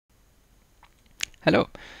Hello.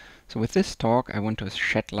 So with this talk, I want to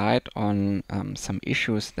shed light on some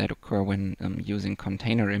issues that occur when using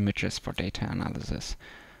container images for data analysis.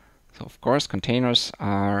 So of course, containers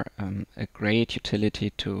are a great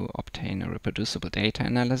utility to obtain a reproducible data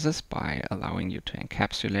analysis by allowing you to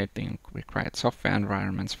encapsulate the required software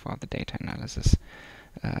environments for the data analysis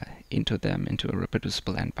into a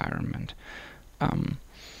reproducible environment.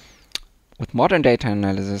 With modern data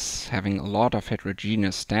analysis having a lot of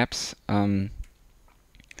heterogeneous steps,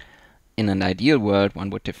 in an ideal world, one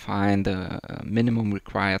would define the minimum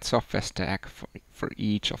required software stack for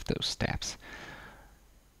each of those steps.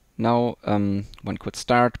 Now, one could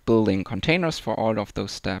start building containers for all of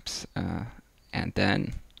those steps and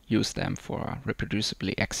then use them for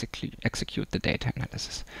reproducibly execute the data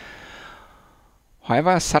analysis.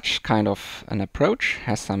 However, such kind of an approach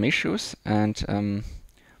has some issues, and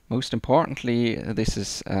most importantly, this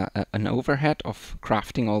is an overhead of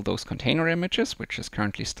crafting all those container images, which is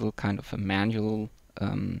currently still kind of a manual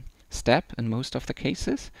step in most of the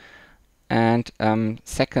cases. And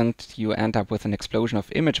second, you end up with an explosion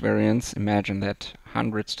of image variants. Imagine that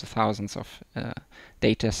hundreds to thousands of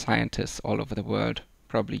data scientists all over the world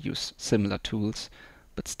probably use similar tools,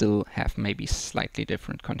 but still have maybe slightly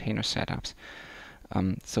different container setups.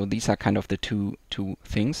 So these are kind of the two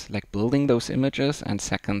things, like building those images, and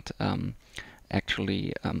second,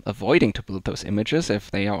 actually avoiding to build those images if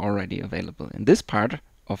they are already available. In this part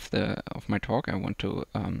of my talk, I want to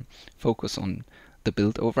focus on the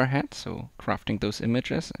build overhead. So crafting those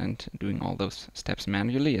images and doing all those steps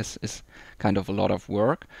manually is kind of a lot of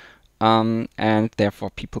work, and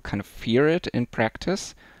therefore people kind of fear it in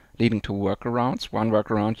practice, leading to workarounds. One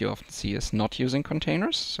workaround you often see is not using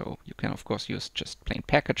containers. So you can, of course, use just plain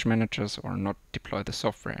package managers or not deploy the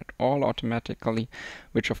software at all automatically,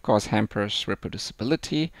 which, of course, hampers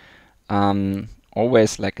reproducibility.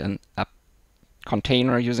 Always like a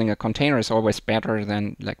container, using a container is always better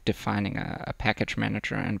than like defining a package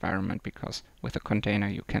manager environment, because with a container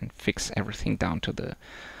you can fix everything down to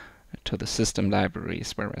the system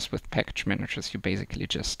libraries, whereas with package managers you basically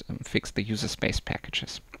just fix the user space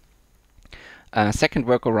packages. Second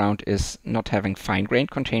workaround is not having fine-grained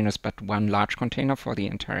containers, but one large container for the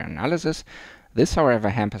entire analysis. This, however,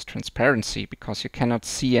 hampers transparency, because you cannot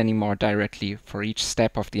see anymore directly for each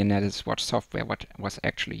step of the analysis what software was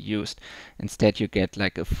actually used. Instead, you get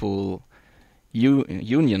like a full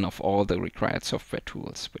union of all the required software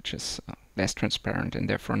tools, which is less transparent and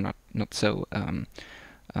therefore not so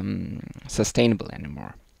sustainable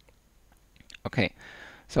anymore. Okay,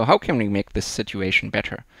 so how can we make this situation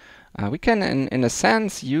better? We can, in a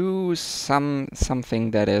sense, use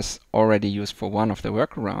something that is already used for one of the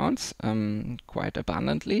workarounds quite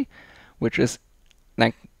abundantly, which is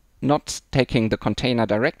like not taking the container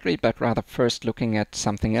directly, but rather first looking at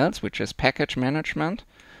something else, which is package management.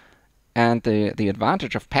 And the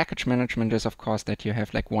advantage of package management is, of course, that you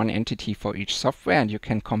have like one entity for each software, and you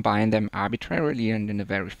can combine them arbitrarily and in a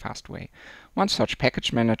very fast way. One such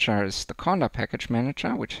package manager is the Conda package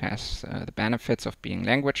manager, which has the benefits of being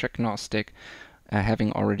language agnostic,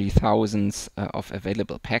 having already thousands of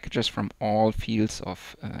available packages from all fields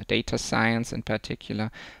of data science in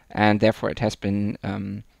particular, and therefore it has been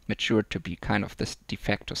matured to be kind of this de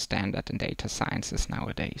facto standard in data sciences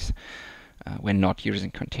nowadays. When not using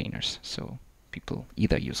containers. So people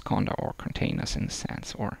either use Conda or containers in a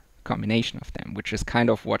sense, or a combination of them, which is kind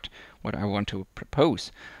of what I want to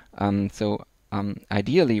propose.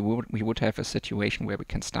 Ideally, we would have a situation where we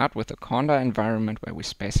can start with a Conda environment where we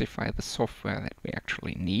specify the software that we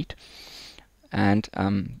actually need. And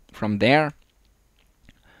from there,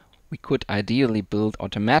 we could ideally build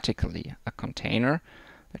automatically a container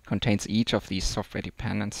that contains each of these software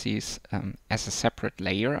dependencies as a separate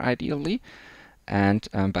layer, ideally, and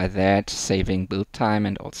by that saving build time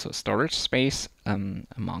and also storage space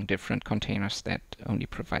among different containers that only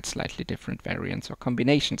provide slightly different variants or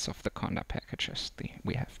combinations of the Conda packages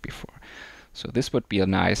we have before. So this would be a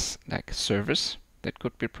nice like service that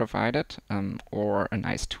could be provided, or a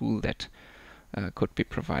nice tool that could be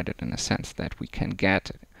provided, in a sense that we can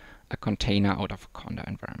get a container out of a Conda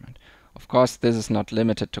environment. Of course, this is not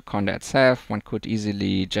limited to Conda itself. One could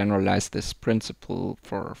easily generalize this principle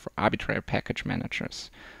for arbitrary package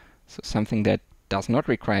managers. So something that does not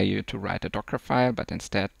require you to write a Docker file, but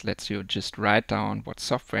instead lets you just write down what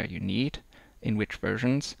software you need, in which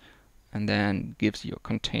versions, and then gives you a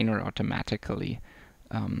container automatically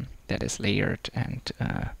that is layered and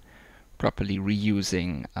properly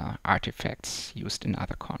reusing artifacts used in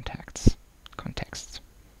other contexts.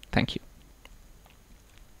 Thank you.